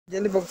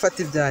Today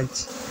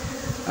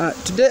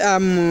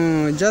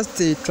I'm just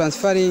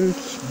transferring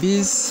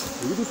bees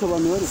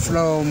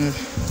from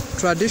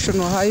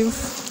traditional hive.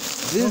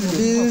 These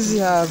bees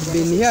have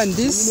been here in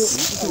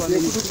this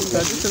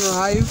traditional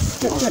hive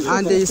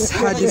and they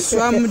had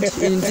swarmed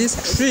in this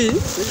tree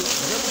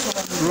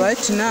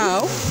right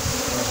now,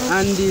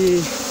 and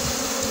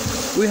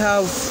we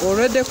have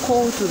already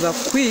called to the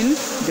queen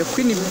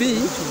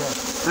bee,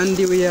 and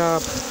we are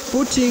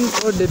putting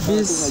all the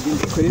bees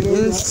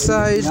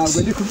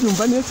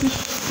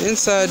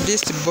inside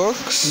this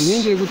box.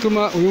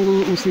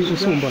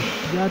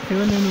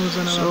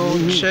 So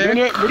check.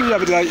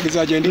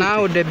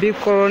 Now the bee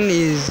colony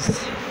is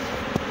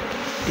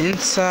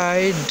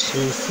inside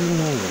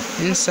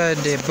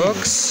the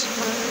box.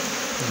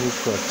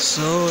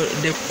 So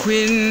the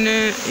queen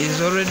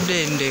is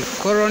already in the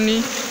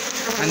colony,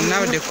 and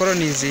now the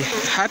colony is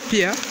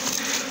happier.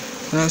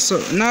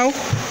 So now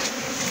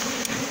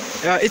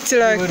it's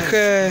like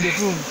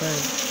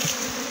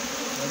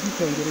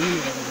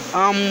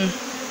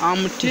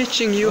I'm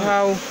teaching you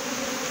how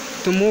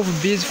to move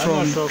bees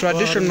from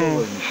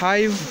traditional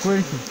hive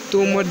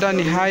to modern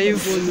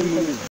hive,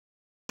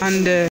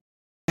 and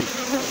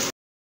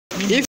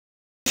if you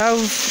have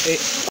a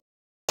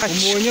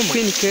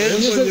queen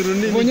cage,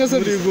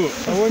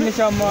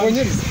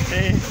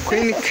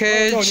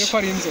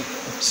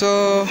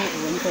 so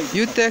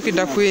you take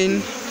the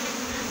queen,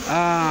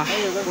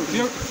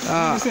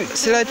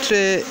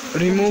 slightly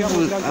remove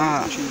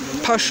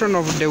portion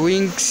of the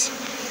wings.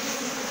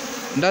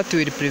 That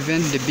will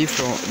prevent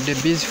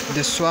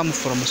the swarm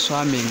from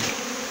swarming.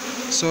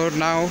 So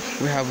now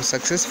we have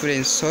successfully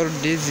installed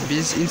these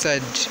bees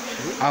inside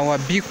our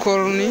bee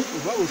colony,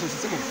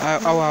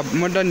 our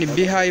modern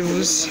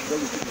beehives,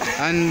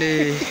 and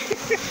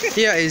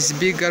here is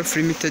Bee Gulf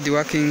Limited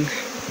working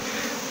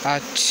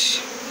at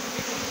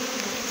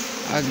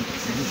a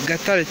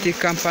Gatari tea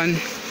company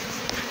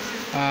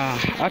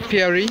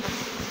apiary.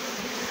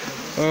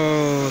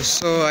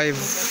 So I've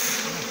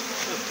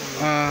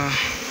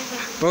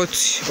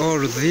brought all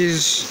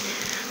these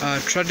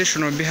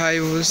traditional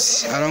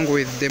beehives along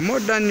with the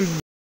modern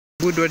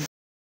good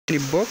bee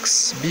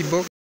box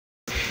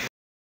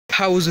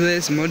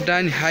houses,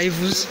 modern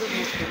hives.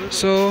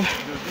 So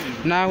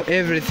now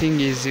everything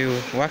is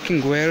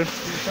working well.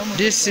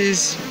 This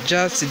is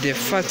just the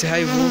first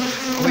hive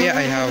where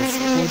I have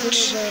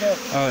put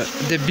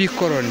the bee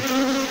colony.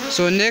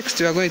 So next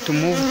we are going to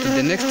move to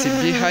the next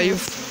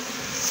beehive,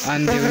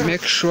 and we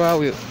make sure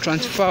we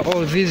transfer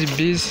all these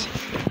bees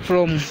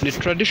from the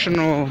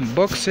traditional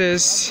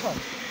boxes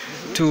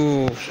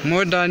to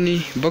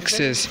modern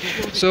boxes.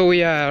 So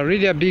we are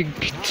really a big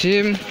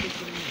team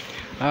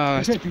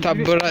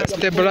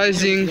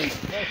stabilizing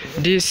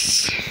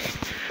this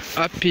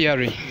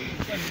apiary.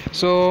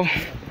 So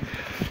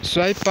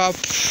swipe up,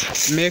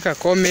 make a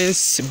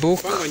comments,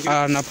 book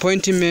an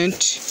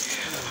appointment,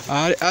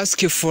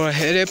 ask you for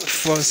help,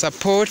 for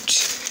support,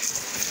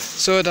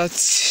 so that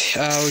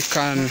we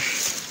can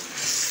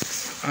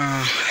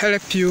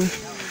help you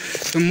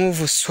to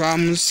move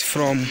swarms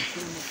from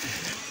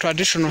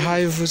traditional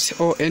hives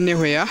or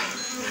anywhere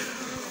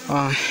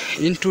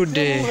into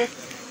the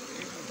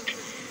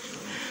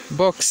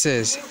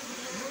boxes.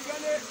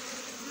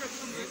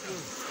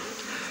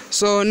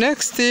 So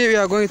next we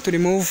are going to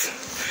remove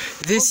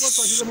this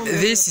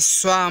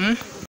swarm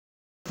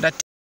that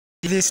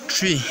is this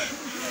tree.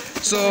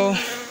 So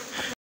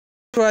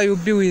you'll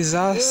be with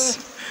us,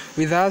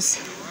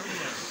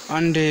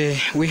 and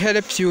we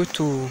help you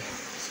to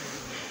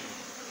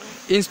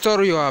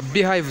install your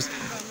beehives.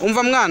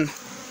 Umva mwana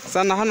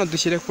sana hano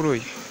dushyire kuri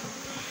uyu.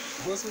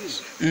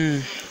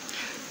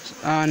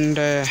 And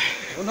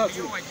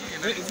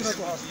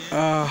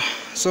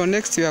so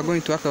next we are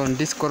going to work on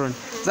this colony.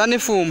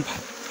 Zanifumba.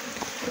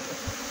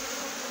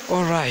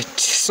 All right,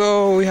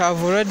 so we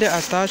have already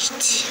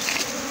attached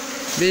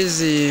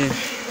these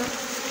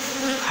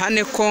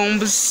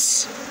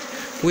honeycombs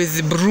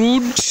with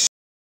brood.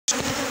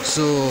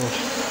 So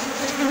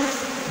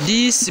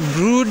this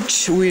brood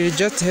will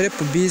just help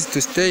bees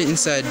to stay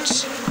inside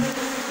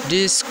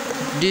this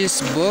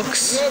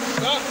box.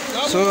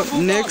 So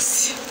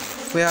next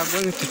we are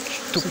going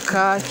to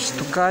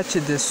catch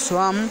the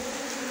swarm,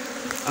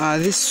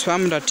 this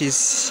swarm that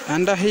is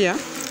under here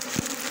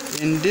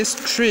in this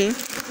tree,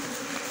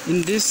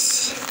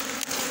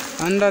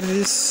 under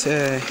this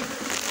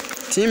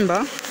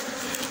timber,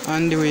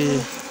 and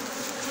we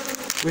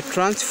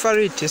transfer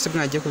it.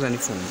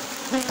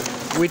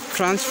 We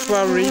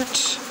transfer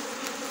it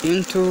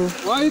into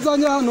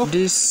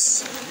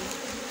this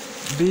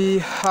bee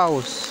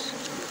house.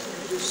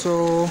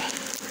 So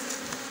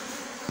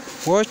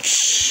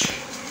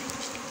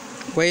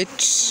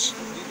wait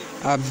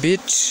a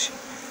bit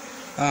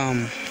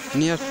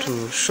near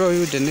to show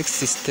you the next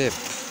step.